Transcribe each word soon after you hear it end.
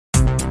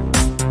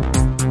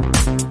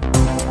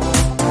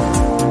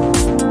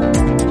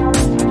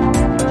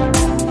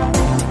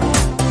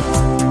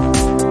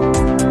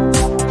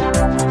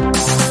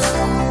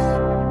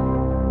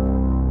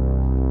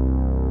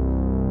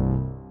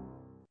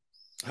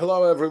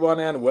Hello,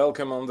 everyone, and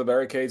welcome on the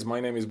barricades. My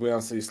name is Bojan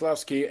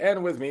Stanislavski,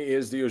 and with me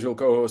is the usual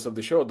co-host of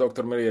the show,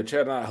 Dr. Maria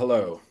Cherna.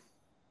 Hello.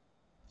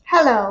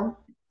 Hello.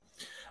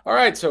 All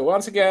right, so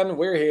once again,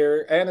 we're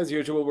here, and as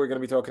usual, we're going to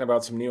be talking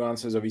about some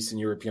nuances of Eastern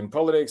European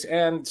politics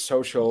and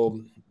social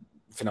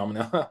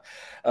phenomena.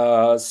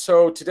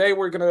 So today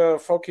we're going to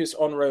focus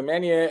on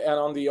Romania and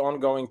on the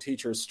ongoing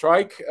teacher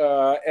strike.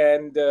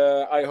 And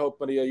I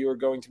hope, Maria, you're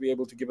going to be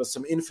able to give us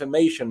some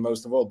information,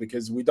 most of all,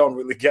 because we don't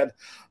really get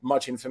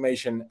much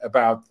information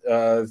about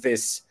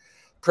this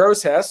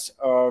process,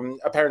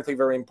 apparently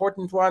very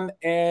important one.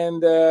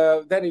 And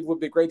then it would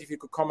be great if you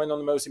could comment on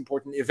the most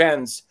important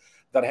events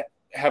that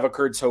have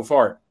occurred so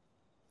far.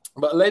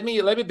 But let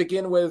me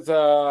begin with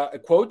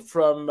a quote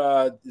from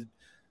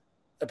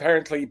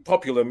apparently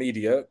popular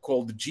media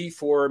called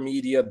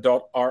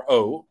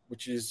g4media.ro,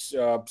 which is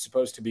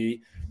supposed to be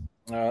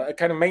a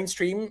kind of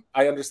mainstream,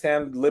 I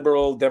understand,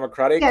 liberal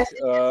democratic Yes.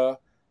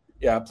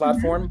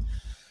 platform.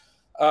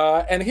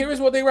 And here is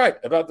what they write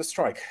about the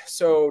strike.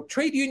 So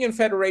trade union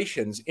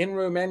federations in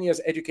Romania's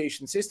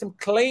education system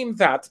claim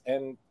that,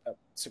 and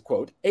it's a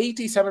quote,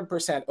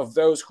 87% of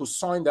those who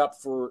signed up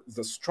for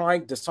the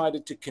strike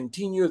decided to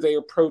continue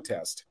their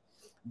protest,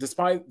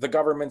 despite the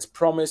government's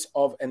promise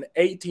of an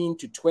 18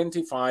 to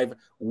 25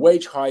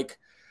 wage hike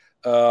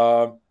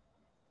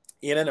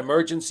in an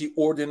emergency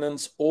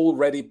ordinance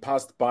already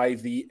passed by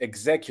the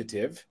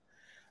executive,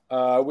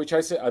 which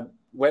I say,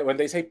 when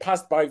they say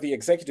passed by the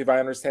executive, I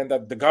understand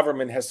that the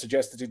government has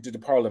suggested it to the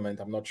parliament.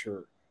 I'm not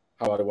sure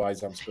how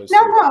otherwise I'm supposed to.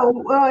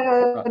 No.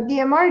 The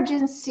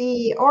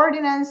emergency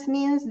ordinance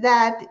means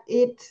that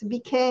it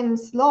became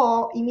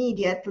law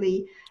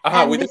immediately.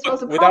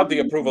 Without the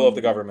approval of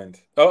the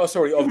government. Oh,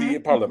 sorry, of the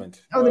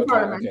parliament. Of the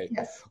parliament, okay.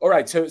 Yes. All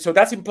right, so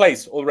that's in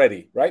place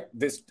already, right?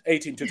 This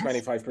 18 to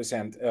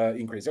 25%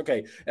 increase.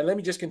 Okay, and let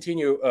me just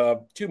continue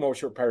two more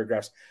short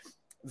paragraphs.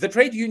 The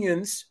trade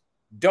unions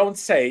don't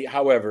say,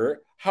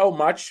 however, how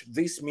much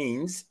this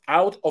means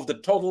out of the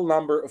total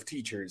number of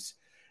teachers.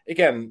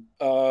 Again,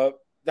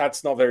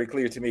 that's not very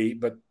clear to me,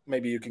 but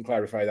maybe you can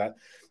clarify that.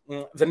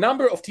 The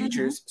number of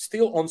teachers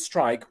still on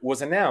strike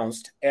was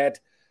announced at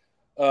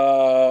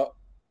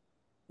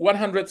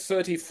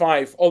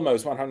 135,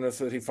 almost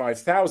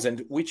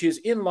 135,000, which is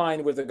in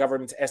line with the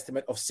government's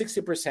estimate of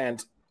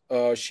 60%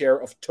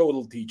 share of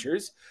total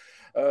teachers.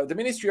 The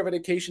Ministry of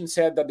Education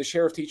said that the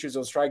share of teachers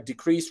on strike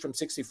decreased from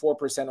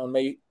 64% on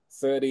May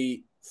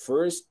 31st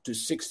to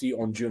 60%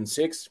 on June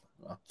 6th.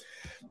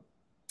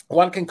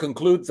 One can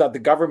conclude that the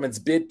government's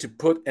bid to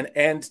put an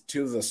end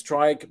to the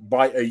strike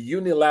by a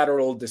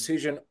unilateral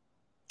decision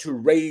to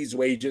raise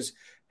wages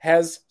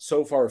has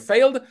so far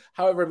failed.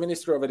 However,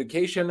 Minister of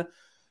Education,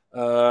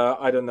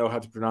 I don't know how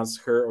to pronounce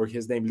her or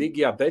his name,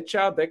 Ligia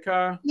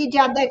Deca?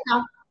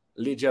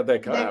 Ligia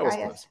Deca. That was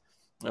close.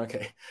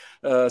 Okay.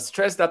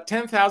 Stressed that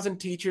 10,000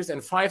 teachers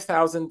and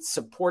 5,000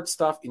 support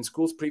staff in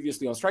schools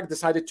previously on strike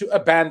decided to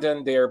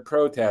abandon their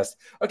protest.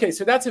 Okay,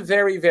 so that's a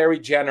very, very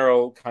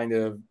general kind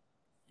of,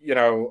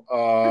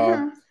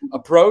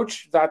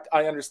 approach that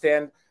I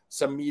understand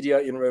some media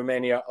in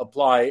Romania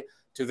apply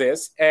to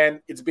this,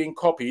 and it's being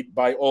copied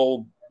by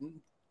all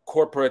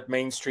corporate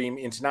mainstream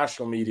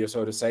international media,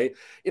 so to say,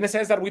 in a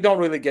sense that we don't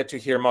really get to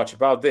hear much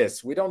about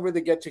this. We don't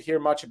really get to hear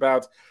much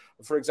about,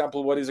 for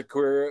example, what has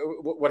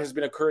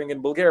been occurring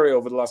in Bulgaria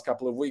over the last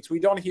couple of weeks. We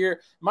don't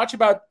hear much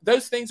about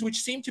those things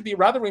which seem to be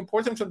rather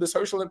important from the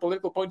social and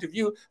political point of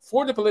view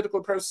for the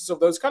political process of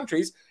those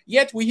countries.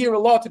 Yet we hear a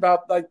lot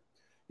about,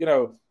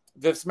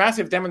 this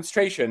massive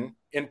demonstration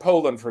in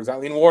Poland, for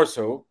example, in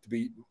Warsaw, to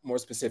be more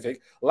specific,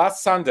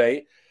 last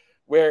Sunday,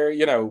 where,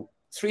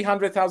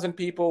 300,000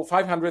 people,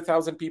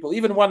 500,000 people,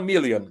 even 1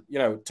 million,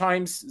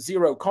 times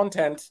zero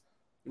content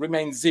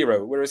remains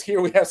zero. Whereas here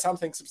we have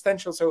something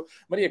substantial. So,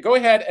 Maria, go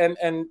ahead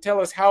and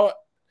tell us how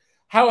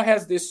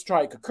has this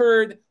strike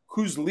occurred,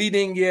 who's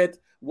leading it,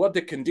 what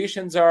the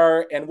conditions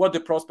are, and what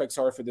the prospects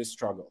are for this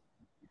struggle.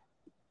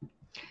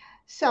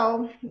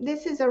 So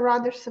this is a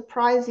rather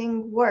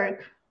surprising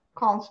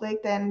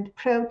conflict and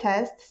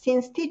protest,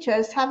 since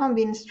teachers haven't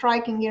been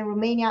striking in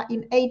Romania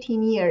in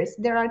 18 years.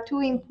 There are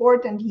two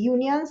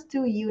unions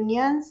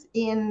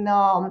in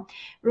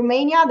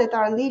Romania that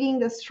are leading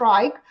the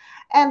strike.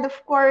 And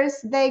of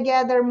course, they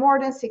gather more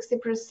than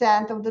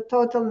 60% of the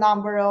total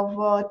number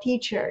of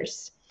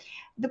teachers.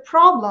 The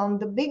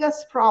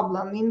biggest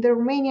problem in the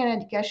Romanian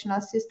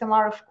educational system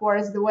are, of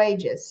course, the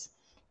wages.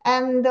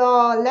 And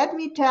let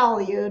me tell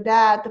you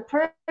that the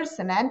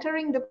person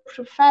entering the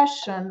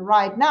profession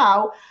right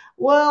now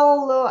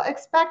will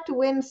expect to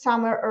win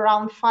somewhere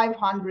around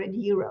 500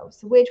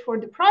 euros, which for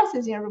the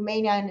prices in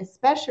Romania, and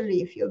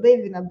especially if you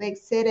live in a big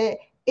city,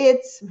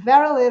 it's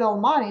very little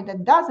money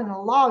that doesn't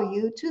allow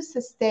you to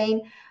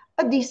sustain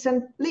a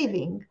decent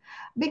living.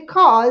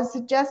 Because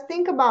just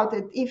think about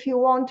it, if you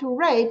want to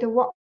rent a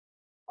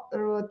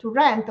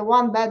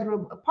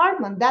one-bedroom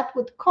apartment, that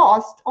would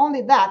cost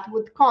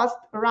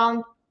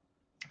around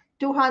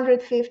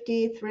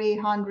 250,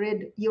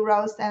 300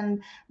 euros,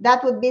 and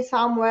that would be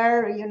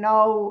somewhere,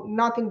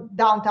 not in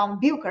downtown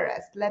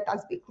Bucharest, let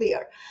us be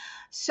clear.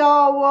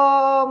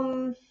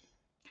 So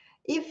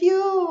if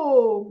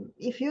you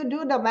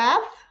do the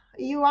math,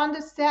 you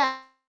understand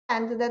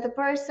that the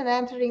person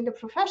entering the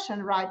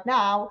profession right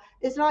now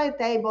is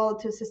not able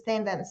to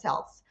sustain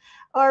themselves.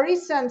 A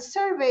recent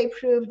survey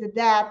proved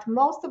that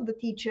most of the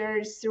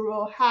teachers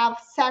will have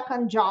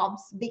second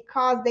jobs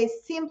because they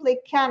simply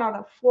cannot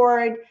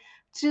afford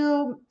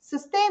to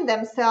sustain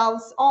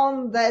themselves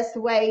on this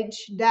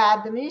wage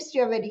that the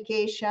Ministry of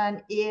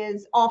Education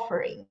is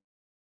offering.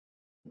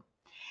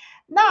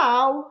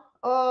 Now,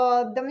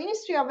 the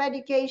Ministry of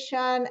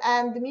Education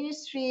and the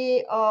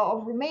Ministry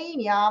of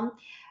Romania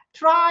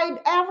tried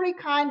every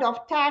kind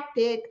of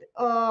tactic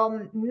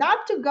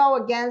not to go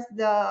against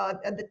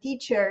the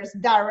teachers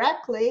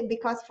directly,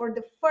 because for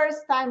the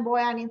first time,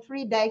 Boyan, in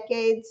 3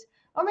 decades,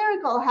 a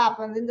miracle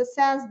happened in the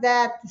sense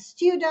that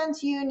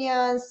students'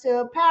 unions,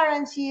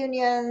 parents'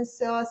 unions,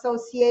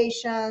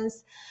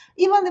 associations,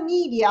 even the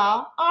media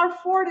are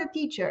for the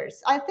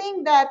teachers. I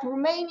think that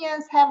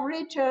Romanians have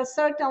reached a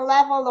certain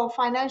level of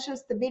financial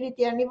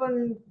stability and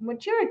even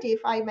maturity,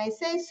 if I may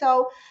say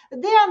so.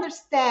 They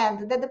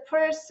understand that the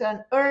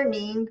person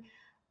earning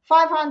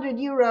 500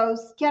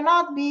 euros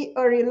cannot be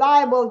a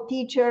reliable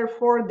teacher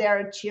for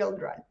their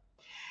children.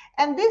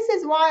 And this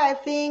is why I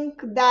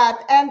think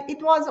that, and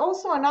it was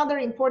also another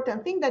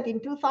important thing, that in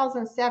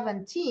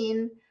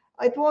 2017,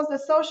 it was the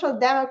Social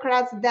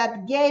Democrats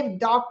that gave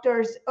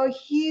doctors a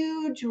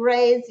huge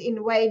raise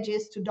in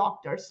wages to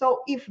doctors.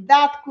 So if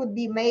that could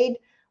be made,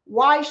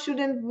 why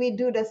shouldn't we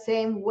do the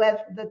same with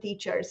the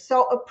teachers?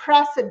 So a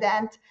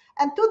precedent,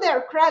 and to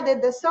their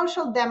credit, the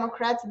Social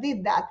Democrats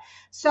did that.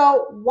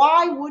 So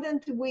why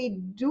wouldn't we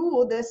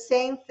do the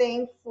same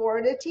thing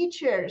for the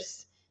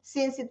teachers,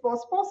 since it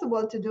was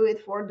possible to do it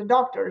for the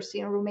doctors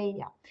in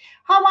Romania?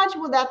 How much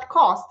would that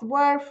cost?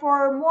 Where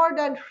for more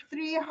than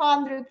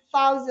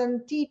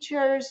 300,000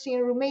 teachers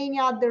in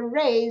Romania, the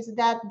raise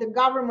that the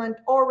government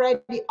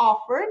already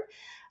offered,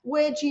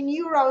 which in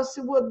euros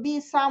would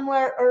be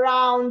somewhere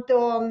around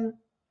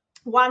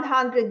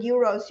 100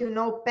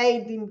 euros,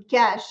 paid in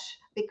cash,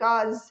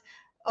 because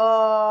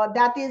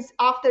that is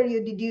after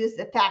you deduce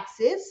the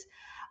taxes.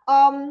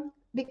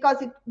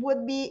 Because it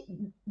would be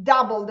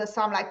double the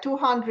sum, like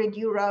 200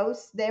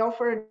 euros. They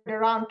offered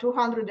around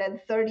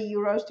 230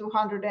 euros,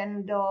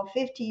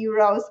 250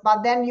 euros,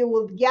 but then you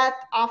would get,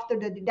 after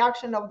the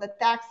deduction of the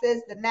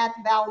taxes, the net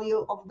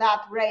value of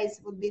that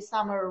raise would be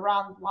somewhere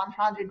around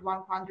 100,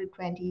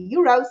 120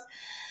 euros.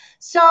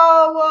 So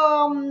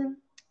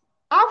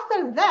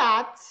after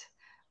that,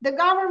 the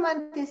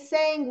government is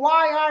saying,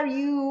 why are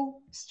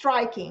you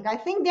striking? I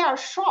think they are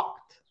shocked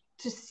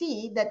to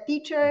see that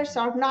teachers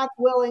are not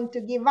willing to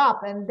give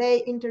up, and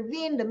they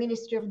intervene. The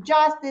Ministry of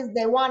Justice,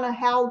 they want to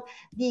hold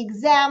the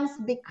exams,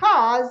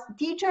 because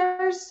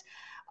teachers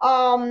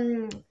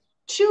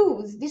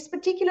choose this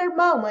particular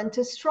moment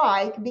to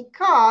strike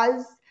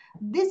because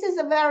this is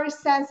a very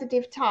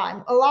sensitive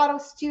time. A lot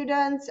of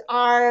students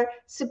are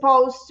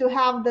supposed to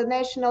have the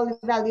national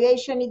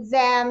evaluation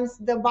exams,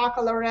 the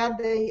baccalaureate,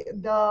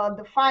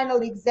 the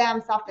final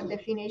exams after they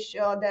finish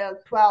the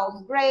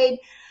 12th grade.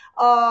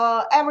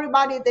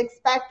 Everybody is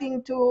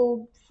expecting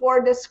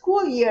for the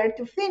school year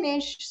to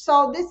finish.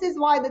 So this is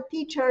why the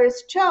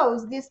teachers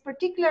chose this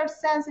particular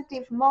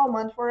sensitive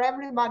moment for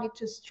everybody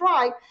to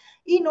strike,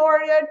 in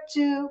order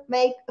to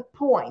make a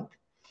point.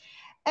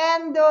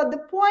 And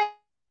the point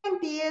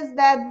is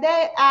that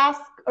they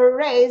ask a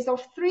raise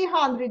of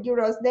 300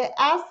 euros. They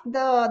ask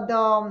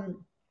the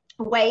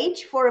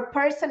wage for a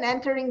person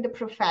entering the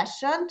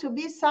profession to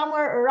be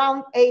somewhere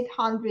around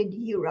 800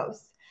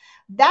 euros.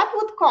 That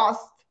would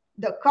cost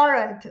the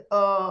current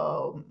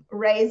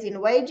raise in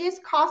wages,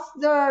 cost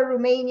the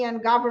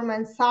Romanian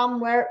government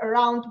somewhere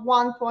around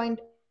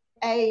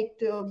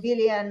 1.8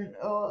 billion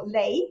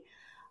lei.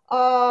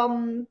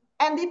 And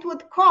it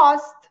would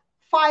cost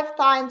 5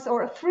 times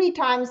or 3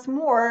 times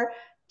more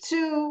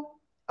to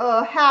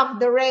have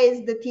the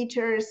raise the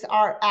teachers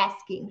are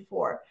asking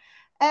for.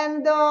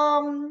 And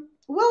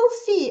we'll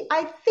see.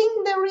 I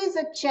think there is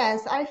a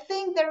chance.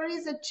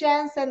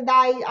 And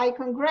I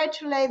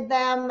congratulate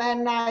them,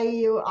 and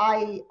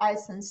I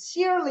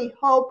sincerely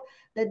hope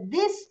that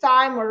this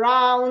time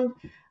around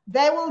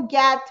they will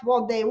get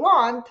what they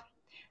want,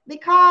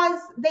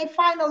 because they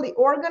finally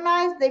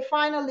organize, they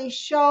finally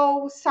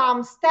show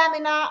some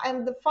stamina,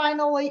 and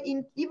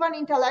finally, even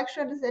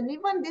intellectuals, and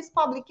even this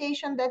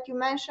publication that you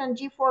mentioned,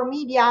 G4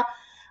 Media,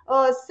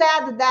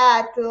 said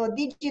that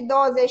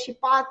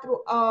Digi24,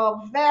 a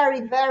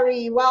very,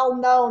 very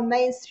well-known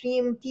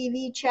mainstream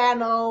TV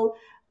channel,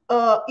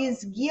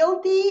 is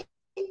guilty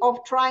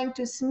of trying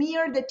to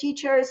smear the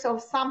teachers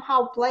of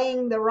somehow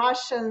playing the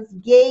Russians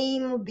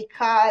game,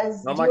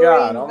 because Oh my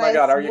God! during Oh my this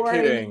God! Are you war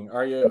in kidding?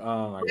 Are you?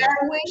 Oh my God!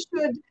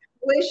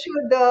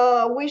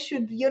 where we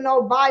should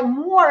buy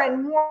more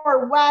and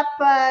more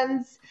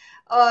weapons.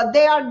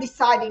 They are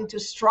deciding to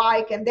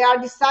strike, and they are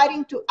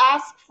deciding to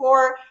ask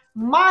for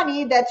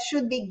money that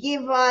should be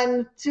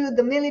given to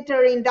the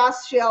military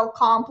industrial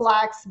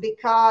complex,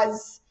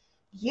 because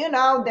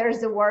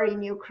there's a war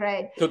in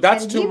Ukraine. So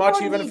that's And too much,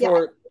 G4 even Media,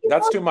 for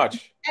that's too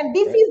much. and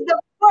this Eh, is the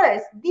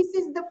This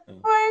is the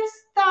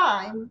first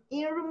time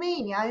in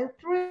Romania in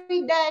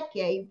 3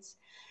 decades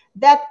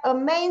that a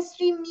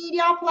mainstream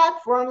media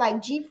platform like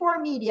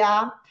G4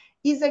 Media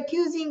is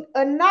accusing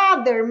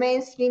another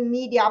mainstream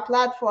media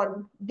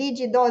platform,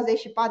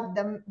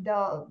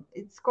 Digi24,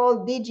 it's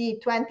called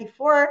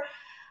Digi24,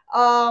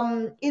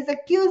 is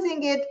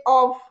accusing it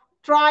of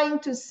trying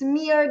to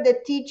smear the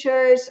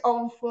teachers,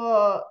 of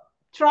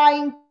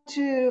trying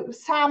to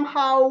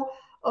somehow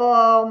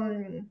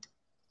play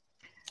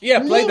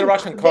the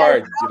Russian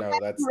card,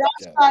 that's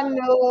Russian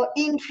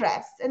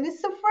interests. And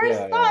it's the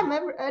first time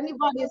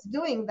anybody is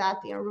doing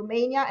that in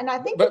Romania. And I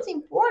think it's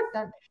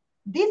important.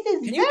 This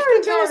is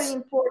very, very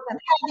important.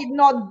 Had it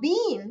not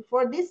been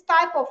for this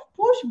type of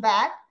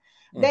pushback,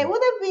 they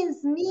would have been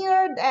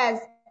smeared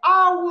as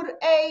our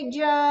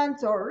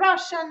agents or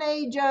Russian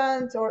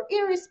agents or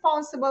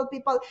irresponsible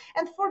people.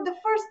 And for the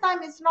first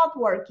time, it's not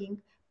working.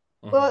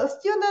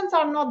 Students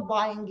are not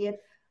buying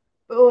it.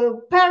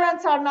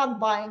 Parents are not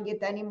buying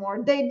it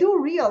anymore. They do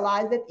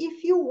realize that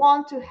if you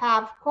want to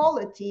have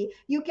quality,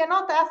 you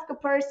cannot ask a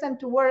person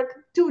to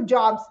work 2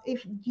 jobs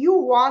if you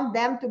want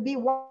them to be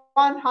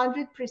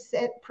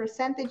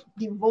 100%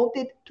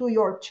 devoted to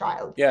your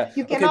child.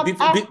 You cannot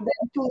ask them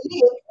to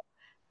live.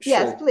 Sure.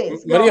 Yes,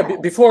 please. Maria,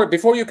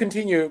 before you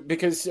continue,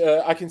 because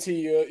I can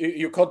see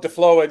you caught the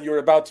flow and you're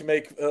about to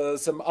make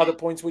some other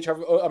points, which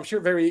are, I'm sure,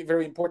 very,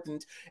 very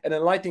important and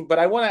enlightening. But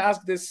I want to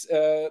ask these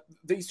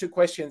 2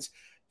 questions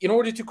in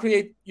order to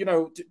create,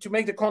 to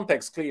make the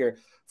context clear.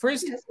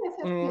 First,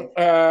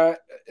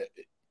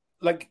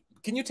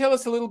 can you tell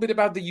us a little bit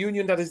about the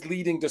union that is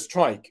leading the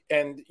strike,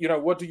 and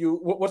what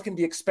can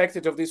be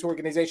expected of this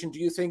organization? Do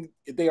you think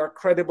they are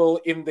credible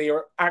in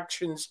their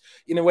actions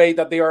in a way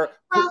that they are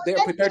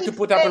prepared to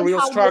put up a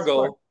real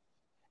struggle?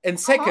 And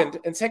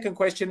second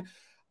question,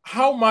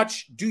 how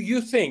much do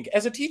you think,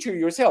 as a teacher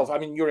yourself? I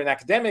mean, you're an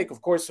academic,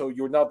 of course, so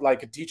you're not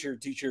like a teacher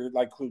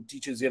like who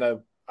teaches in a,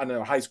 I don't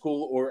know, high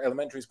school or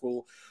elementary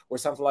school or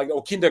something like,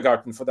 or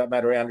kindergarten for that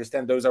matter. I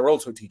understand those are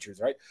also teachers,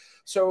 right?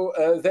 So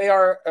they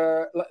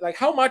are like,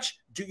 how much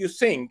do you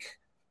think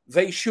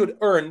they should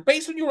earn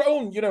based on your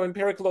own,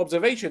 empirical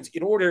observations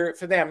in order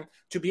for them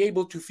to be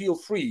able to feel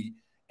free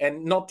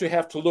and not to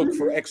have to look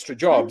for extra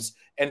jobs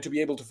and to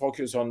be able to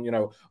focus on,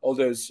 all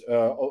those,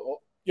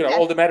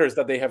 all the matters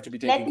that they have to be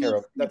taken care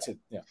of. That's it.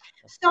 Yeah.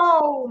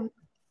 So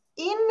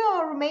in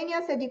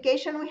Romania's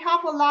education, we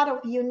have a lot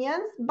of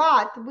unions,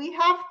 but we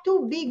have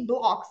 2 big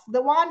blocks.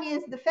 The one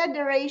is the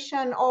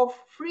Federation of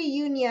Free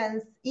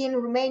Unions in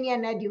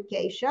Romanian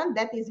Education.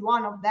 That is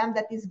one of them,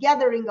 that is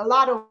gathering a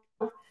lot of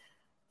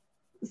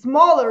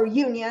smaller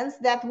unions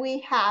that we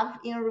have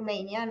in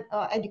Romanian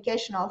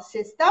educational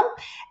system.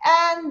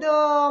 And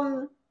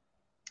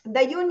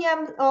the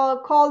union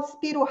called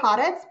Spiru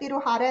Haret.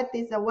 Spiru Haret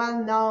is a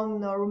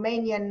well-known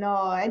Romanian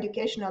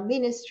educational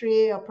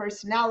ministry, a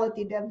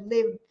personality that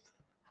lived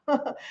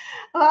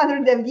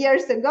hundreds of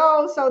years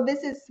ago. So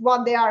this is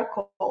what they are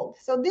called.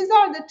 So these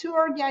are the 2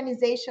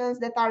 organizations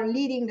that are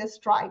leading the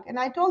strike. And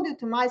I told you,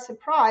 to my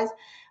surprise,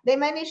 they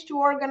managed to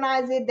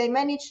organize it. They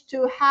managed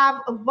to have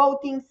a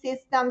voting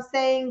system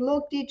saying,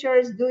 look,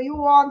 teachers, do you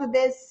want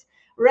this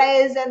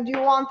raise and do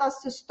you want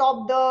us to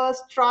stop the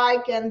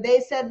strike? And they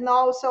said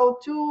no. So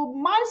to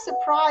my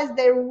surprise,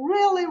 they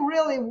really,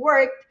 really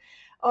worked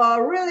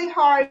really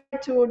hard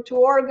to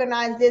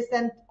organize this,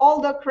 and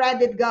all the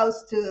credit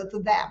goes to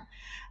them.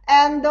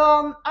 And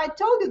I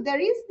told you there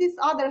is this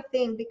other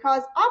thing,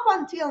 because up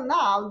until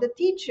now, the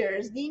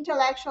teachers, the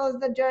intellectuals,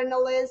 the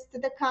journalists,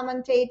 the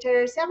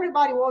commentators,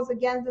 everybody was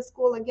against the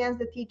school, against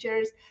the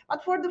teachers.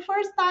 But for the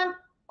first time,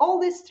 all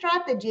these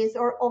strategies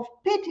of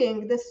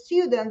pitting the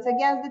students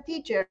against the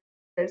teachers,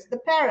 the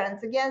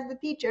parents against the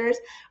teachers,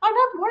 are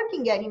not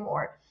working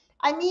anymore.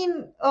 I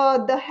mean,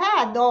 the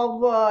head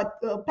of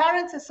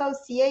parents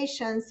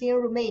associations in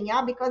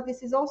Romania, because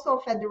this is also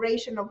a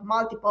federation of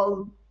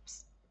multiple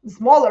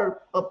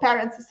smaller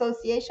parents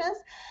associations,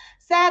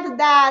 said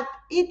that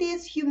it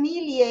is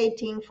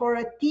humiliating for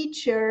a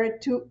teacher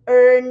to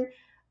earn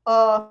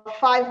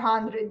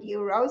 500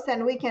 euros,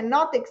 and we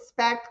cannot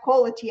expect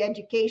quality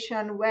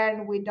education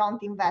when we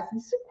don't invest.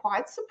 This is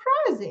quite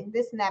surprising.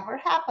 This never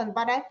happened,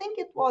 but I think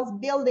it was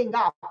building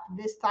up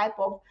this type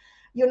of,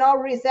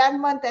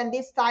 resentment and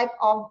this type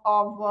of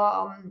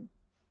how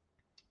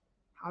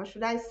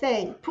should I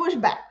say,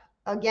 pushback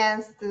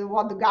against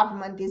what the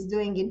government is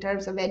doing in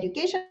terms of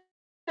education,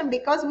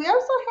 because we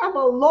also have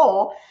a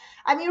law.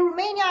 I mean,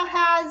 Romania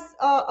has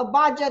a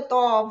budget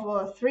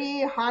of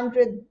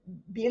 300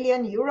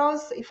 billion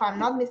euros, if I'm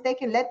not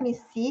mistaken. Let me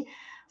see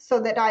so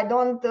that I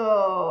don't,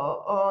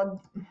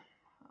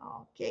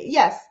 okay,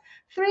 yes,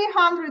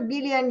 300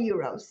 billion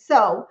euros.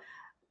 So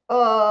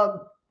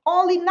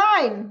only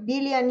 9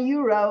 billion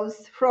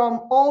euros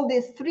from all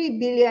these 3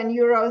 billion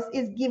euros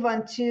is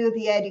given to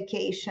the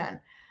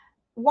education.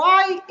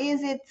 Why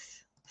is it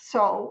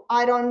so?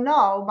 I don't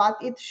know, but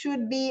it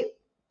should be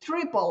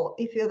triple,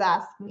 if you'd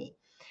ask me.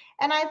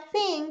 And I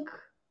think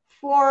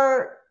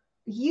for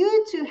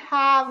you to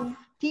have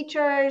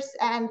teachers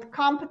and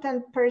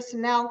competent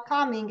personnel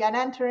coming and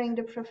entering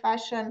the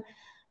profession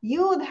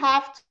you would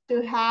have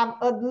to have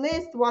at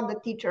least what the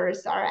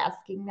teachers are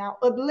asking now,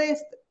 at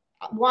least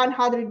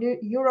 100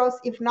 euros,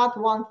 if not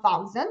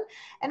 1,000.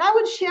 And I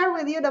would share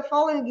with you the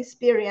following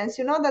experience.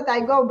 You know that I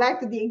go back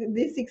to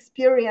this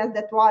experience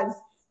that was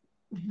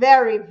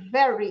very,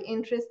 very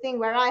interesting,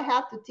 where I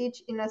had to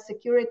teach in a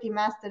security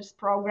master's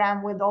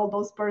program with all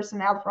those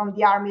personnel from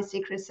the Army,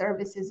 Secret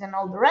Services, and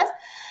all the rest.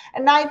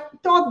 And I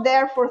taught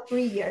there for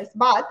 3 years.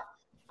 But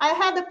I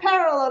had a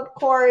parallel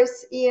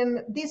course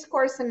in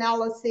discourse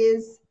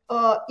analysis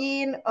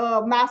in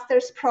a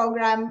master's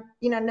program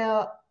in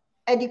an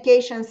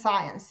education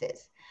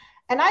sciences.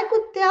 And I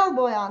could tell,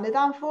 Boyan, that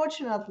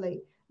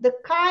unfortunately, the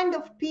kind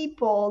of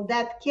people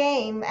that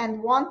came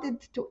and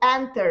wanted to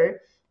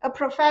enter a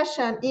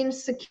profession in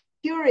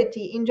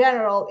security in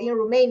general in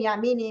Romania,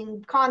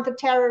 meaning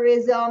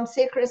counterterrorism,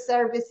 secret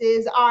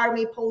services,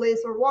 army, police,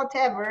 or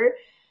whatever.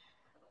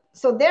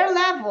 So their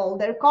level,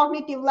 their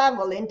cognitive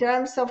level in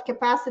terms of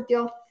capacity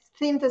of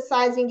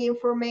synthesizing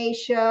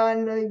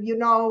information, you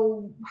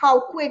know, how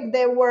quick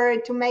they were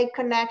to make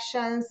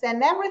connections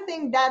and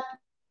everything that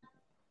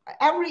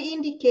every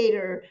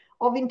indicator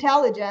of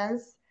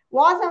intelligence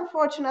was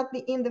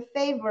unfortunately in the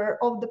favor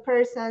of the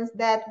persons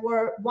that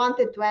were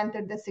wanted to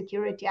enter the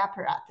security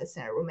apparatus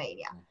in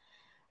Romania.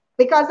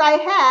 Because I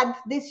had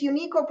this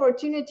unique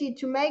opportunity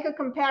to make a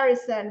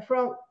comparison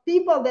from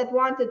people that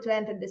wanted to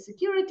enter the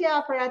security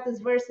apparatus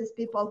versus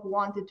people who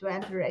wanted to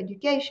enter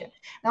education.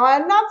 Now,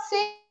 I'm not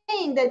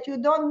saying that you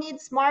don't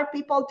need smart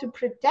people to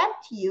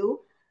protect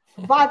you,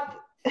 but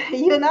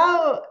you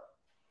know,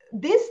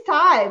 this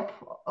type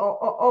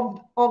of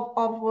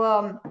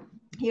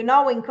you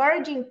know,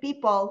 encouraging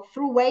people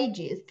through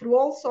wages, through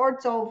all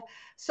sorts of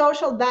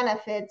social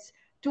benefits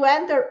to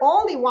enter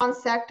only one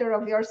sector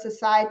of your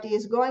society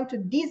is going to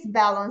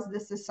disbalance the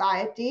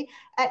society.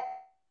 And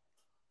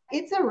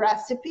it's a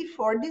recipe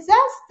for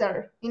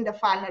disaster in the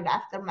final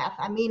aftermath.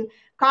 I mean,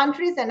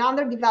 countries and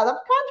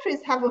underdeveloped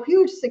countries have a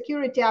huge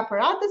security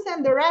apparatus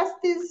and the rest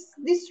is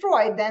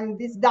destroyed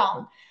and is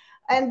down.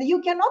 And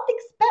you cannot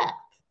expect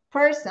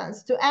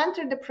persons to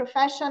enter the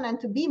profession and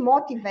to be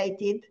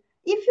motivated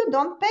if you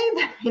don't pay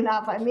them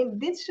enough. I mean,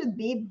 this should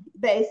be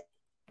basic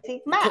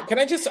math. Can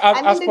I just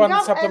ask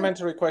one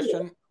supplementary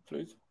question,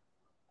 please?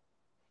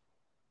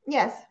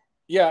 Yes.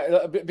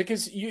 Yeah,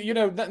 because you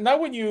know, now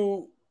when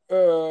you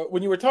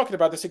were talking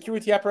about the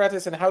security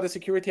apparatus and how the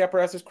security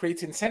apparatus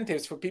creates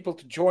incentives for people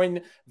to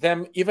join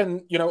them,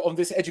 even, you know, on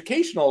this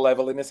educational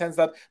level, in the sense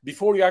that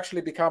before you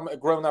actually become a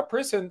grown-up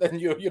person, then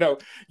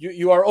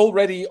you are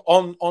already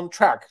on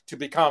track to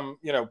become,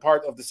 you know,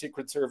 part of the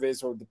Secret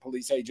Service or the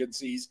police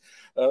agencies,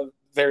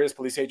 various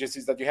police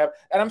agencies that you have.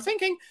 And I'm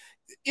thinking,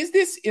 is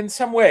this in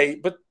some way,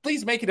 but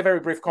please make it a very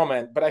brief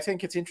comment, but I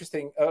think it's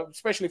interesting,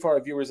 especially for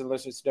our viewers and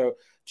listeners to know,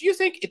 do you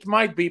think it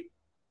might be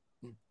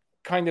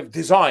kind of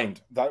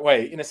designed that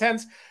way? In a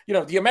sense, you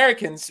know, the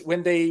Americans,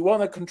 when they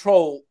want to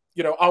control,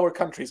 you know, our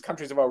countries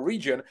of our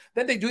region,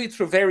 then they do it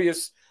through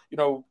various, you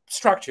know,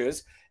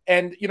 structures.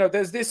 And, you know,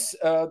 there's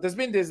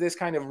been this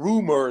kind of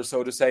rumor,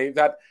 so to say,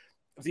 that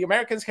the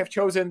Americans have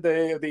chosen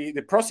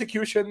the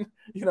prosecution,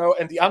 you know,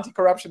 and the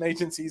anti-corruption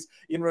agencies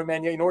in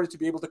Romania in order to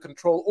be able to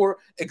control or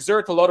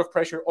exert a lot of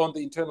pressure on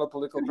the internal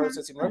political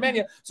process in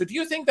Romania. So do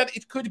you think that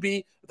it could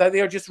be that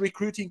they are just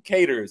recruiting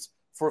cadres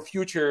for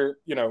future,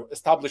 you know,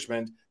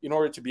 establishment in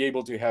order to be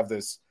able to have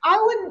this? I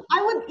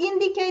would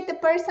indicate a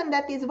person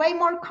that is way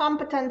more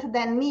competent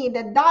than me,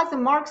 that does a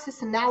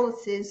Marxist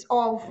analysis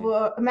of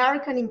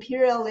American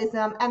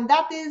imperialism, and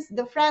that is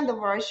the friend of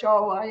our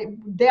show. I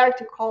dare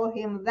to call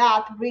him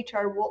that,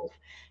 Richard Wolff.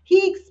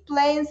 He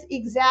explains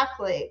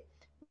exactly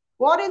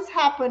what is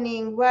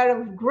happening,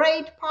 where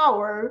great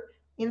power,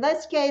 in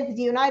this case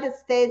the United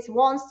States,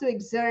 wants to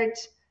exert,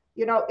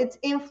 you know, its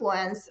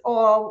influence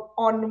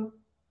on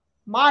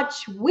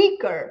much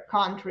weaker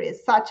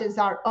countries such as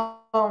our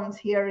own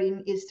here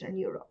in Eastern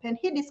Europe. And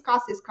he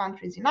discusses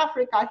countries in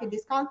Africa, he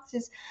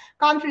discusses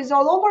countries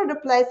all over the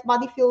place.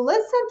 But if you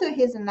listen to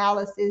his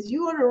analysis,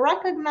 you will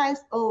recognize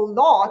a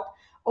lot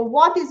of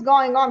what is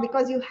going on,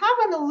 because you have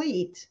an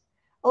elite,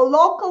 a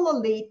local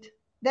elite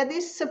that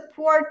is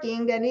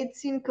supporting, and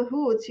it's in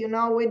cahoots, you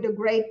know, with the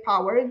great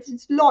power.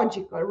 It's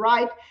logical,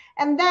 right?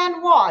 And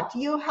then what?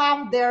 You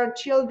have their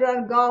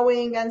children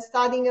going and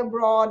studying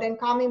abroad and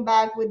coming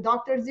back with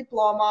doctor's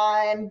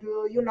diploma and,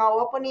 you know,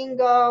 opening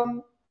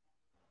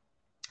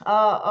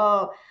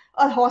a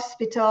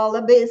hospital,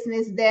 a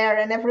business there,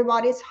 and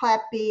everybody's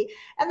happy.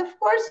 And of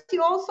course,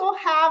 you also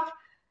have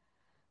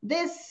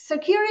this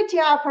security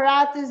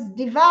apparatus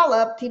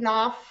developed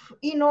enough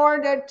in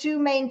order to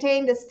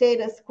maintain the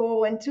status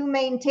quo and to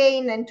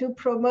maintain and to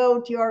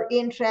promote your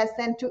interests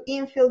and to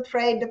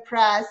infiltrate the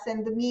press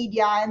and the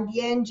media and the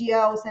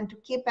NGOs and to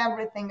keep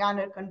everything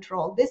under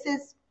control. This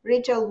is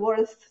Richard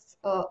Wolff's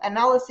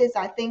analysis.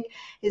 I think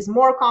is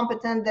more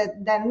competent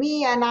than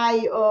me, and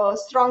I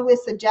strongly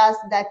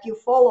suggest that you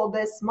follow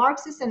this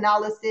Marxist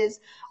analysis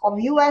of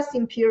US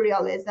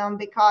imperialism,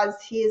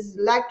 because he's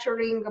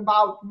lecturing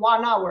about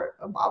 1 hour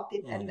about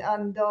it,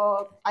 and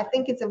I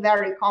think it's a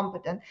very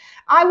competent.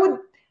 I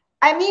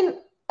mean,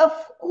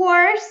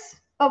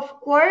 Of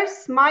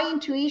course, my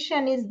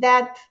intuition is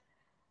that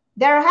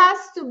there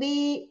has to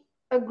be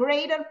a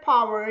greater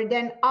power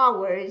than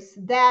ours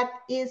that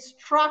is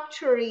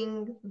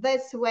structuring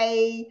this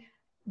way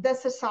the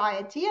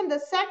society. And the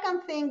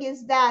second thing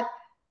is that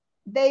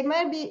they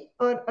may be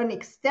an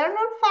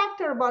external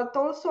factor, but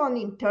also an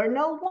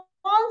internal one,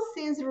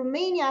 since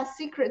Romania's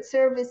secret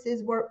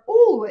services were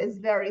always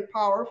very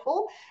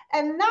powerful.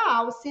 And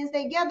now, since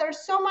they gather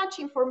so much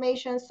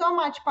information, so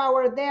much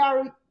power, they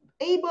are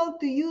able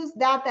to use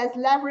that as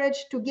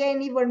leverage to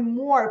gain even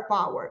more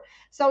power.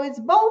 So it's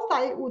both,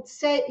 I would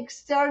say,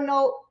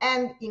 external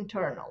and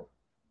internal.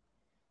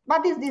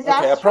 But it's Okay, I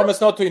disastrous.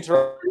 promise not to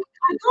interrupt.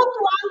 I don't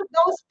want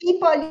those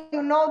people,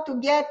 to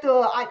get.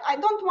 I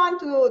don't want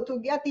to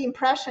get the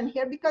impression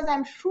here, because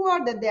I'm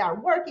sure that they are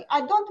working.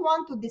 I don't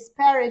want to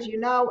disparage,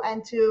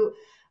 and to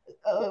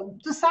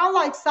sound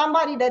like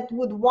somebody that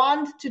would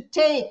want to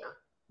take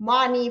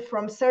money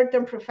from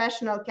certain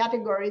professional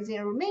categories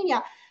in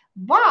Romania.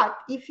 But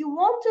if you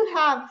want to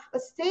have a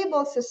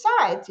stable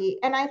society,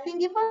 and I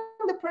think even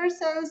the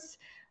persons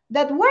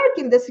that work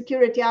in the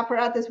security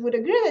apparatus would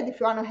agree that if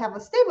you want to have a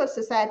stable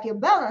society, a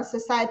balanced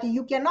society,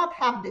 you cannot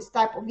have this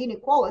type of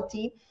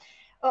inequality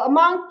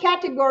among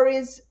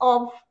categories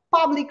of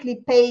publicly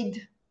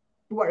paid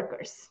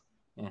workers.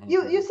 Mm-hmm.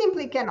 You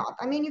simply cannot.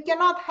 I mean, you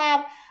cannot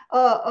have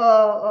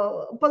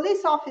a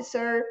police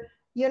officer,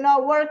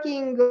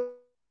 working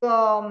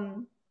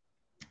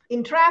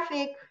in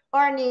traffic,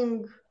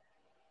 earning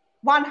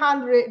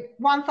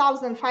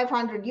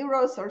 1,500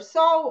 euros or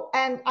so,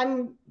 and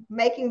I'm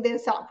making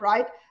this up,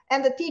 right?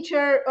 And the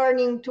teacher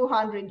earning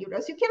 200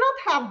 euros. You cannot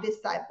have this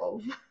type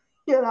of,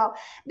 because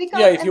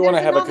yeah, if you want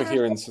to have a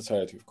coherent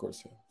society, of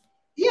course. Yeah.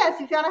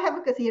 Yes, if you want to have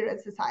a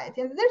coherent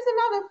society. And there's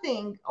another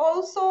thing.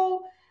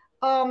 Also,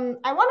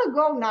 I want to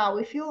go now,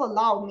 if you'll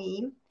allow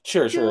me.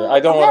 Sure.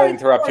 I don't want to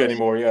interrupt you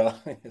anymore. Yeah.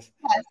 Yes,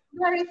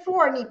 very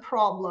thorny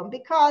problem,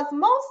 because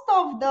most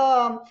of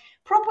the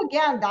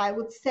propaganda, I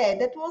would say,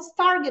 that was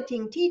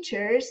targeting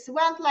teachers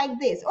went like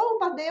this. Oh,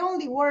 but they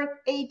only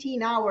work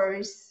 18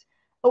 hours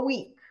a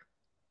week.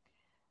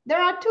 There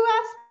are two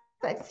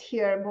aspects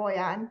here,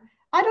 Boyan.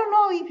 I don't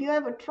know if you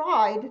ever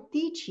tried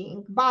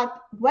teaching, but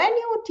when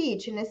you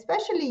teach, and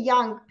especially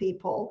young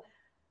people,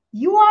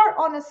 you are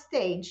on a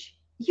stage.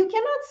 You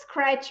cannot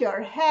scratch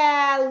your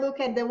head, look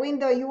at the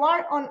window. You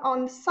are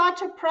on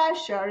such a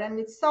pressure, and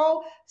it's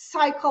so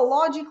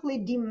psychologically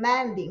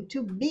demanding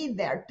to be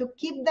there, to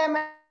keep them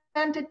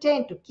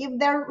entertained, to keep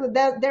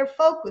their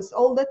focus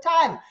all the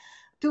time,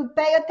 to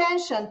pay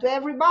attention to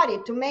everybody,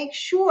 to make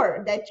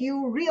sure that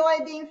you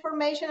relay the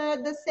information, and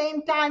at the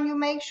same time you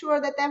make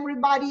sure that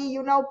everybody,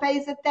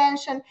 pays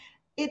attention.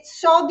 It's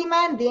so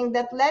demanding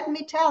that, let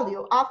me tell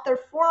you, after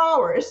 4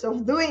 hours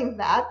of doing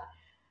that,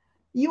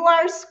 you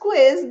are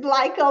squeezed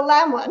like a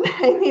lemon.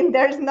 I mean,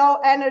 there's no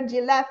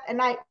energy left.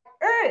 And I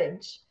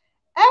urge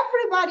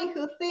everybody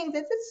who thinks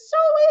it's so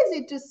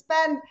easy to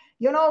spend,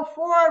 4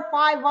 or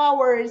 5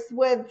 hours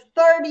with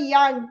 30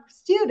 young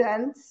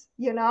students,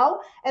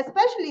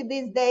 especially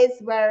these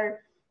days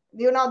where,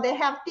 they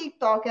have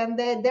TikTok and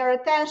their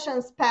attention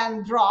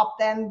span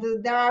dropped, and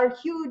there are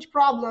huge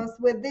problems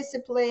with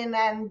discipline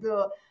and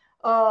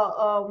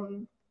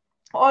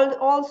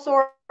all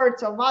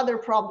sorts of other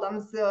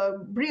problems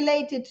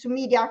related to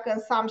media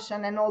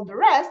consumption and all the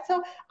rest.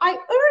 So I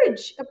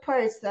urge a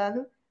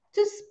person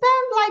to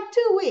spend like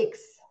 2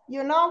 weeks,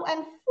 and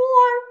 4-5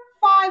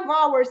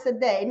 hours a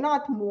day,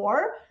 not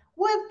more,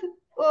 with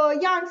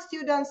young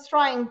students,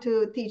 trying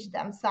to teach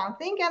them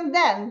something, and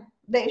then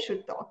they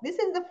should talk. This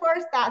is the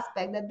first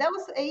aspect, that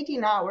those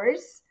 18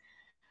 hours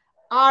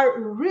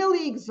are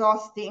really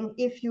exhausting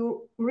if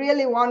you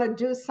really want to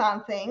do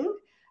something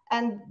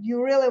and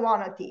you really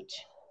want to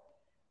teach.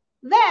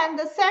 Then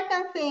the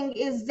second thing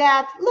is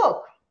that,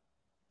 look,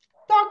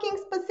 talking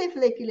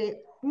specifically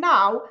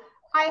now,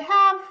 I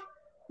have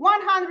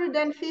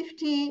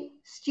 150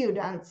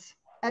 students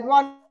at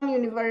one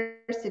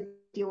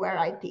university where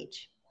I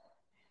teach.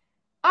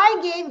 I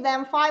gave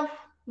them 5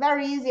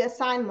 very easy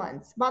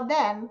assignments, but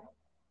then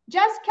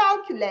just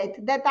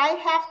calculate that I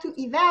have to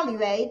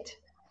evaluate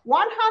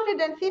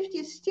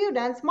 150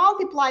 students,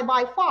 multiply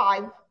by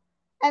 5,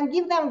 and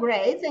give them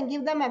grades and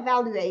give them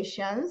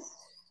evaluations,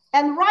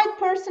 and write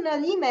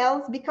personal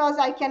emails, because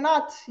I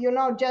cannot,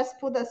 just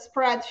put a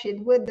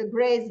spreadsheet with the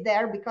grades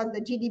there, because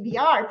the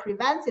GDPR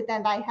prevents it,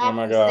 and I have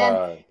to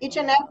send each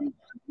and every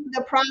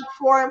the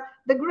platform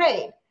the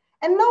grade.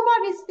 And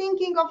nobody's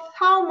thinking of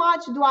how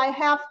much do I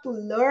have to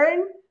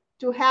learn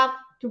to have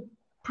to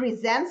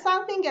present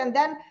something, and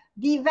then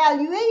the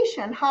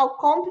evaluation, how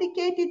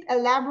complicated,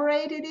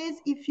 elaborate it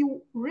is if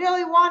you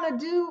really want to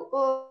do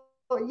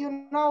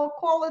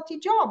quality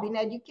job in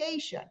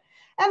education.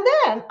 And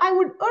then I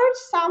would urge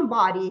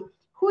somebody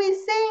who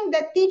is saying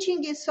that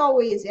teaching is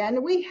so easy,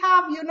 and we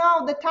have,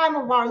 the time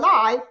of our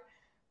life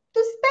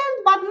to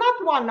spend, but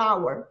not 1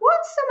 hour,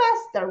 1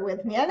 semester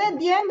with me. And at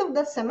the end of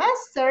the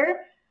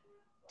semester,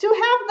 to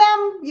have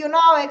them,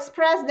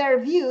 express their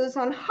views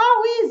on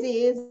how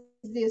easy is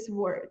this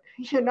work,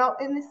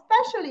 and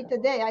especially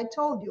today, I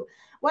told you,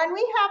 when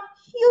we have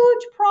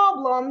huge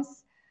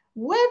problems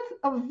with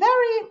a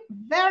very,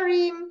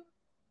 very,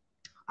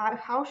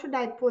 how should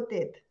I put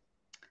it,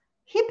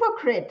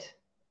 hypocrite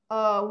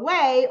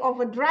way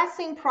of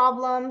addressing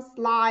problems,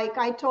 like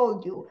I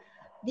told you,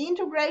 the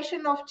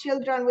integration of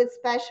children with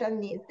special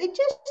needs. They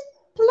just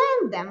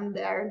plant them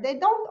there. They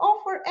don't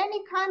offer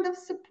any kind of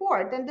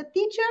support. And the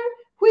teacher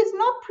who is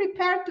not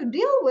prepared to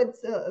deal with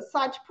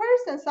such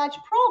persons, such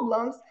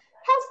problems,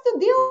 has to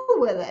deal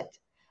with it.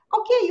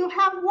 Okay, you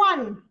have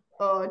one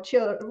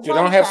child. You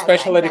don't have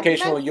special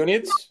educational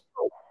units?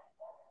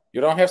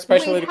 You don't have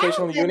special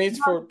educational units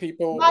for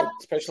people with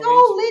special needs?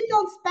 So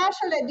little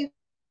special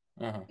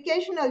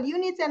educational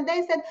units, and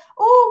they said,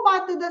 oh,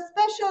 but the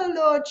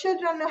special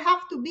children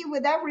have to be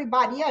with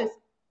everybody else.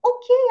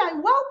 Okay, I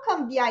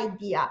welcome the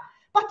idea,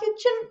 but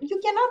you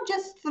cannot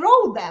just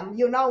throw them,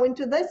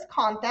 into this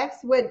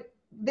context with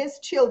these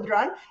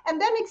children and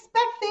then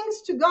expect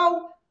things to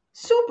go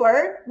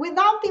super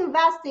without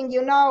investing,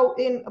 in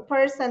a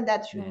person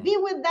that should be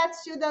with that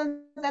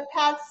student that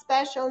has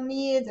special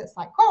needs, a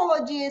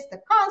psychologist, a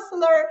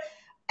counselor,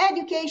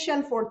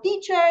 education for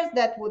teachers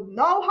that would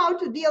know how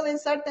to deal in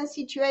certain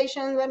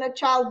situations when a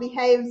child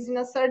behaves in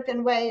a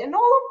certain way and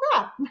all of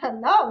that.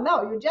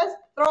 No, you just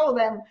throw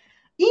them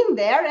in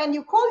there and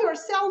you call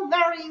yourself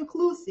very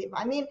inclusive.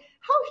 I mean,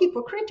 how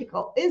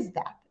hypocritical is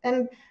that?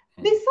 And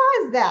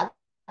besides that,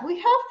 we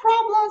have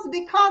problems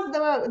because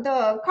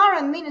the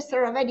current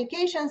Minister of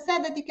Education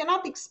said that you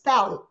cannot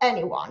expel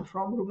anyone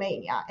from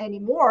Romania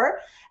anymore.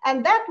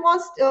 And that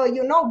was,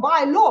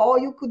 by law,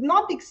 you could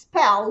not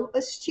expel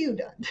a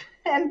student.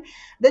 And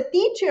the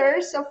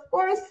teachers, of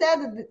course,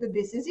 said that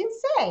this is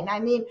insane. I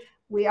mean,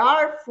 we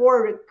are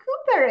for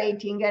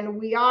recuperating and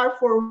we are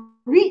for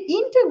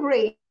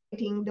reintegrating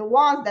the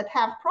ones that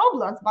have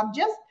problems, but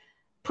just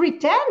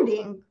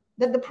pretending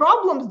that the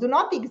problems do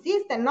not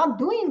exist and not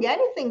doing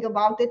anything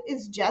about it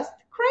is just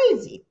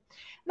crazy.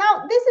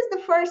 Now, this is the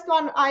first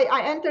one.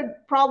 I entered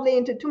probably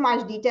into too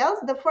much details.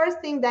 The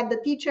first thing, that the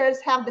teachers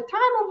have the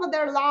time of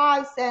their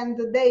lives and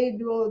they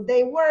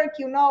work,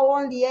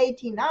 only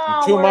 18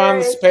 hours. 2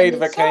 months paid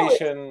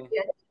vacation.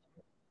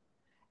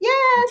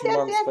 Yes,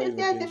 and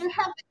you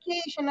have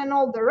vacation and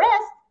all the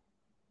rest.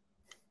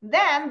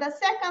 Then the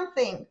second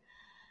thing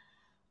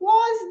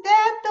was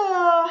that,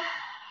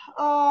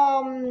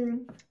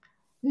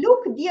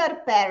 look,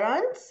 dear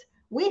parents,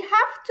 we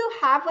have to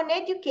have an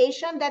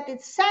education that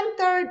is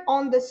centered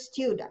on the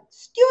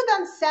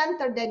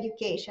student-centered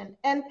education.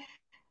 And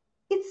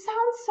it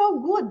sounds so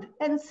good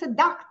and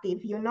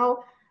seductive,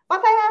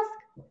 but I ask,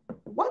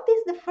 what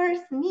is the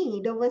first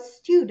need of a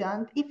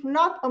student if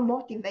not a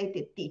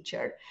motivated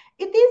teacher?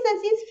 It is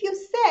as if you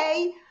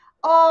say,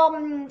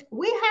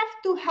 we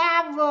have to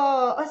have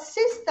a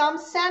system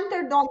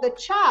centered on the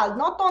child,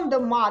 not on the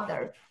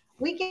mother.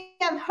 We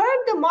can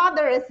hurt the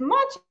mother as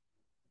much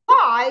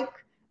as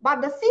but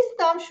the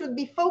system should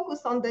be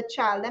focused on the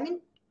child. I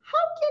mean,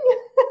 how can you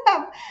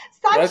have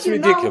such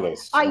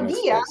ridiculous,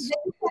 idea that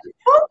you can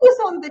focus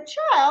on the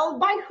child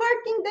by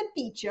hurting the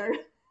teacher?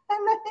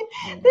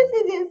 This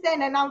is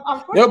insane, and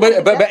unfortunately,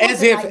 no, but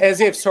as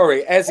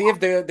if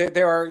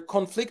there are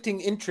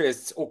conflicting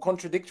interests or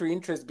contradictory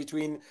interests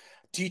between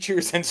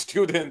teachers and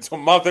students or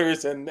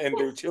mothers and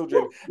their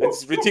children.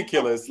 It's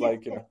ridiculous,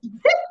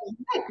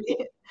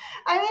 Exactly.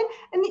 I mean,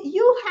 and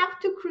you have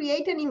to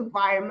create an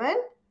environment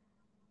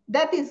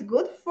that is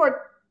good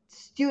for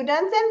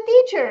students and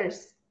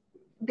teachers,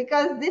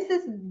 because this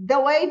is the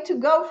way to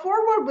go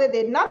forward with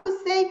it, not to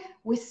say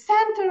we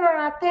center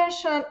our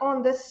attention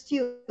on the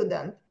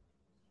student.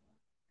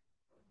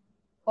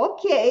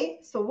 Okay,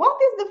 so what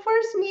is the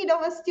first need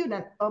of a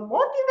student? A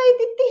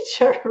motivated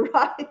teacher,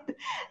 right?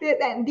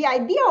 And the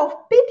idea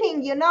of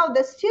pitting,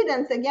 the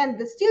students against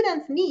the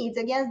students' needs,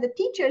 against the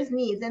teachers'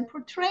 needs, and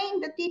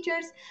portraying the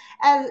teachers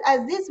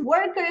as these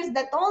workers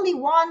that only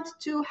want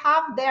to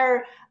have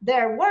their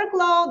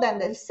workload and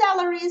their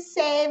salaries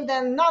saved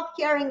and not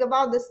caring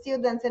about the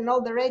students and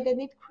all the rest, and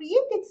it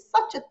created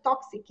such a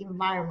toxic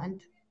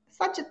environment.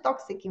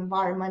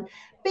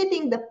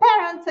 Pitting the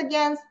parents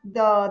against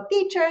the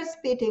teachers,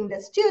 pitting the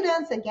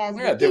students against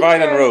the divide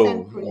teachers,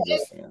 and rule.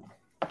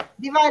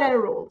 Divide and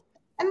rule.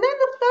 And then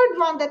the third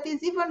one that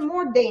is even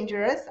more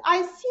dangerous,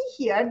 I see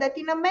here that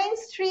in a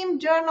mainstream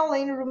journal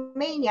in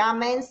Romania, a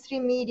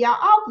mainstream media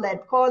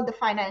outlet called the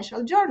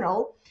Financial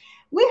Journal,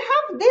 we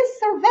have this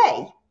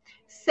survey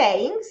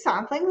saying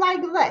something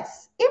like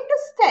this: if the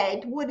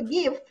state would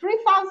give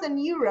 3,000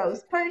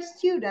 euros per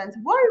student,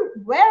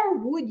 where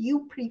would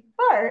you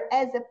prefer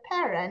as a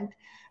parent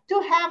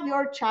to have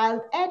your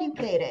child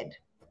educated?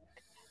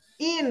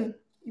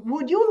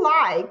 Would you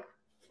like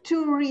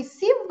to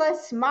receive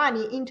this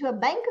money into a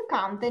bank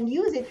account and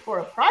use it for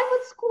a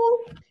private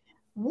school?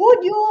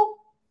 Would you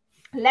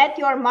let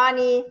your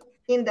money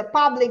in the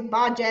public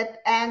budget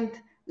and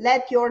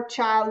let your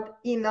child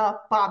in a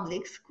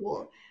public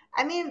school?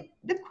 I mean,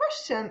 the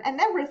question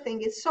and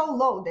everything is so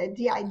loaded.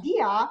 The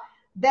idea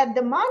that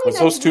the money that's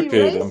so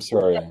stupid. I'm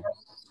sorry.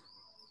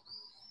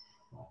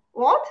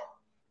 What?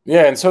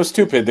 Yeah, and so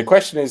stupid. The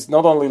question is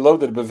not only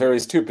loaded, but very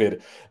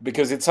stupid,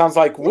 because it sounds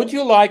like, would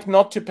you like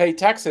not to pay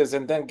taxes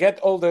and then get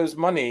all this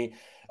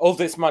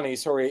money,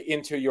 sorry,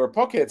 into your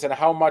pockets, and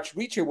how much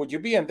richer would you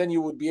be? And then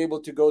you would be able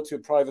to go to a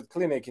private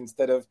clinic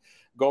instead of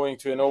going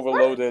to an Of course,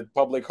 overloaded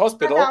public but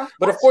hospital.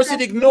 But of course, it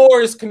unfortunately,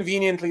 ignores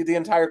conveniently the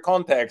entire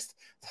context.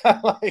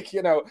 Like,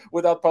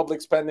 without public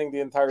spending,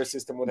 the entire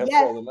system would have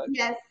yes, fallen.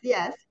 yes,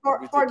 yes. For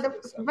the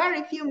Ridiculous. I mean,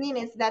 very few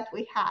minutes that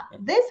we have, yeah.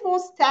 this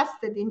was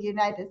tested in the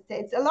United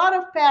States. A lot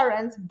of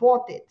parents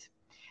bought it.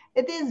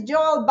 It is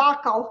Joel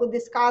Bacall who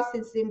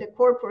discusses in the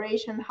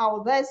corporation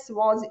how this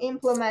was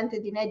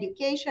implemented in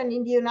education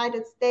in the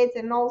United States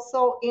and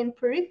also in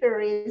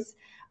peripheries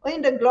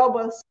in the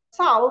global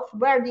south,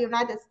 where the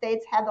United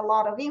States had a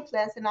lot of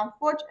influence. And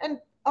unfortunately,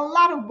 a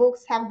lot of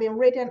books have been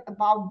written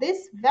about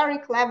this very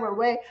clever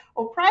way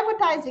of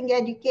privatizing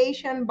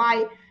education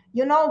by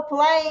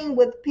playing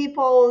with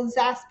people's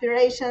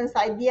aspirations,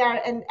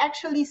 idea, and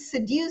actually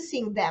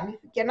seducing them.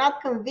 If you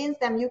cannot convince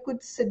them, you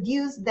could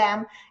seduce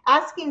them,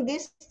 asking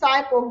this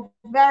type of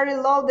very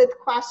loaded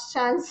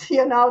questions,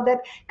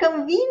 that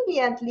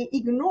conveniently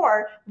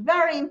ignore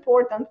very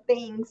important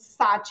things,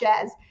 such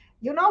as,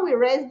 we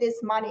raised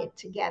this money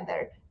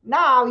together.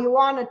 Now you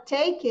want to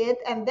take it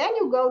and then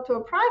you go to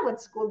a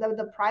private school.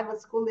 The private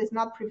school is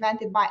not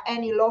prevented by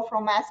any law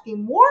from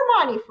asking more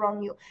money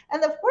from you.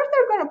 And of course,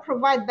 they're going to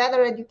provide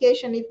better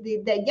education if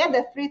they get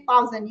the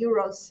 3,000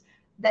 euros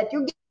that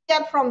you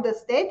get from the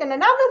state and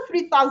another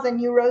 3,000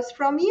 euros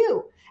from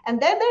you.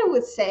 And then they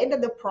would say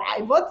that the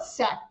private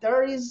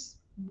sector is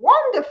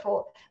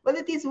wonderful. But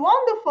it is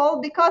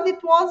wonderful because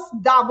it was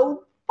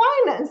double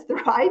financed,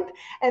 right?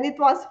 And it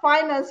was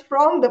financed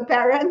from the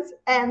parents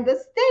and the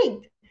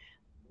state.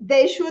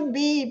 They should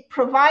be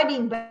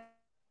providing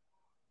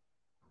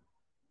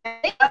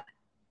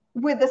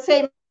with the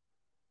same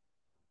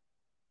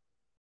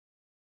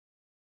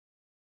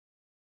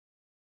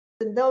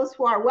those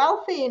who are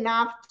wealthy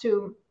enough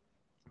to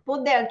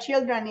put their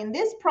children in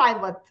these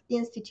private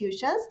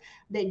institutions,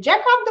 they jack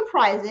up the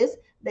prices,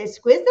 they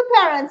squeeze the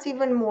parents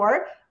even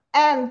more,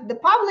 and the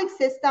public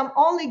system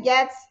only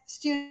gets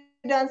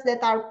students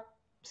that are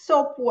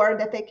so poor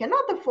that they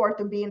cannot afford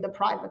to be in the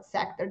private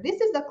sector. This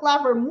is the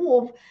clever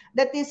move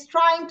that is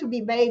trying to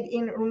be made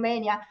in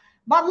Romania.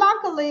 But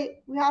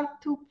luckily, we are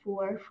too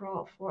poor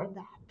for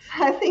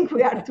that. I think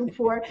we are too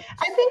poor.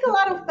 I think a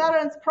lot of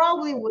parents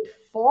probably would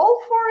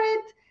fall for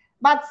it,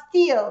 but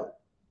still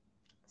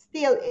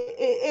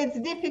it's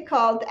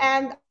difficult,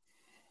 and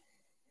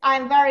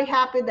I'm very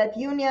happy that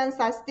unions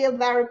are still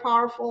very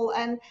powerful.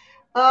 And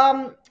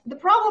the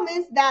problem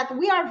is that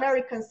we are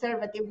very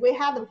conservative. We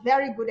had a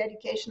very good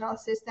educational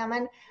system,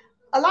 and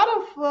a lot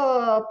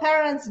of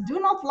parents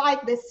do not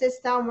like this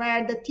system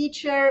where the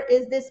teacher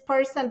is this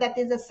person that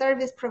is a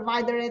service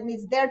provider and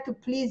is there to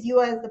please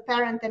you as the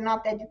parent and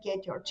not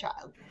educate your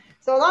child.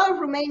 So a lot of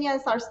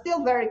Romanians are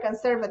still very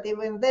conservative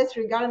in this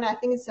regard, and I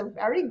think it's a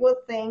very good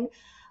thing.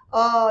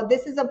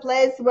 This is a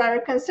place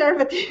where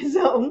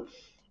conservatism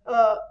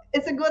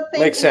it's a good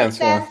thing Makes in the sense.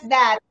 Yeah. sense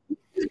that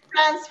you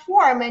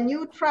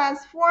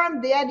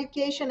transform the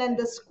education and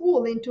the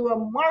school into a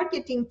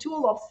marketing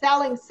tool of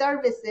selling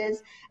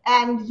services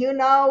and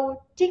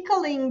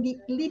tickling the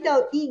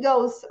little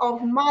egos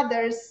of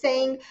mothers,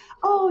 saying,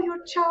 oh,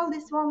 your child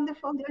is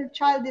wonderful, your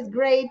child is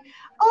great,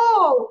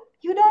 oh,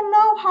 you don't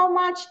know how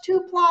much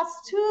 2 plus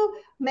 2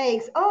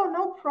 makes, oh,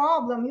 no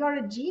problem, you're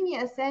a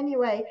genius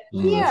anyway,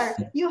 here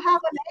you have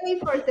an A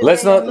for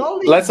Let's today, not and all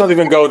these let's not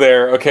even go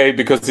there, okay?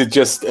 Because it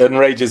just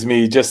enrages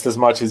me just as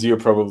much as you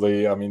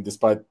probably. I mean,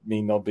 despite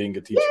me not being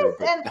a teacher.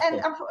 Yes,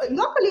 and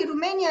luckily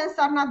Romanians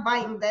are not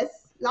buying this.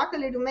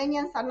 Luckily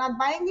Romanians are not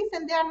buying this,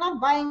 and they are not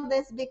buying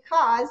this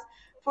because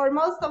for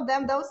most of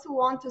them, those who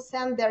want to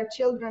send their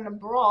children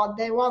abroad,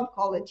 they want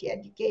quality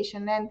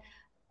education, and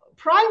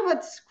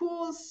private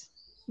schools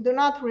do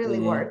not really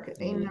work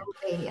in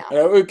Romania.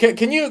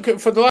 Can you,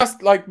 for the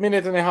last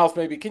minute and a half,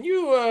 maybe, can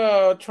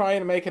you try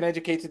and make an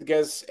educated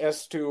guess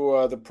as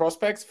to the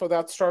prospects for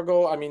that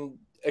struggle? I mean,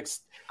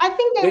 I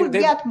think they would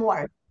get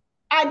more.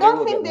 I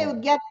don't think they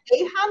would get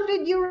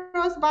 800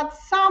 euros, but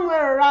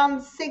somewhere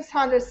around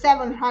 600,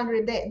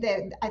 700,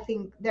 I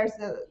think there's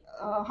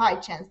a high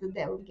chance that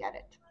they will get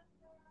it.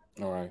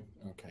 All right.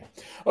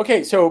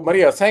 Okay. So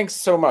Maria, thanks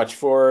so much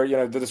for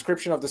the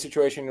description of the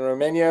situation in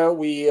Romania.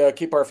 We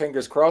keep our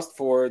fingers crossed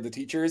for the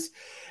teachers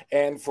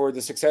and for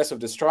the success of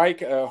the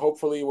strike.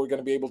 Hopefully, we're going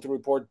to be able to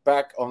report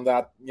back on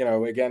that,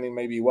 again in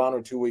maybe 1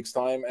 or 2 weeks'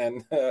 time,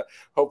 and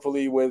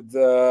hopefully with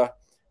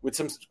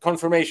some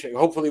confirmation.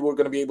 Hopefully, we're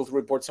going to be able to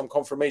report some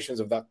confirmations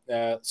of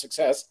that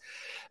success.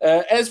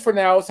 As for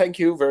now, thank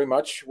you very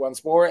much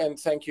once more, and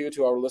thank you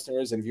to our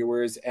listeners and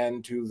viewers,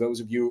 and to those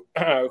of you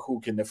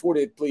who can afford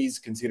it. Please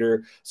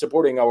consider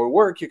supporting our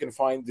work. You can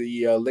find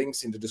the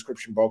links in the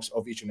description box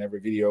of each and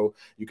every video.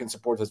 You can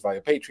support us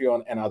via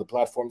Patreon and other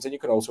platforms, and you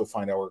can also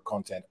find our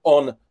content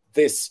on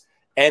this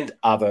and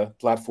other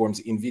platforms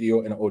in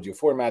video and audio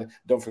format.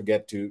 Don't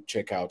forget to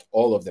check out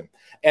all of them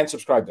and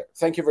subscribe there.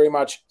 Thank you very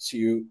much. See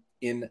you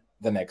in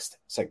the next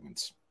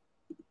segments.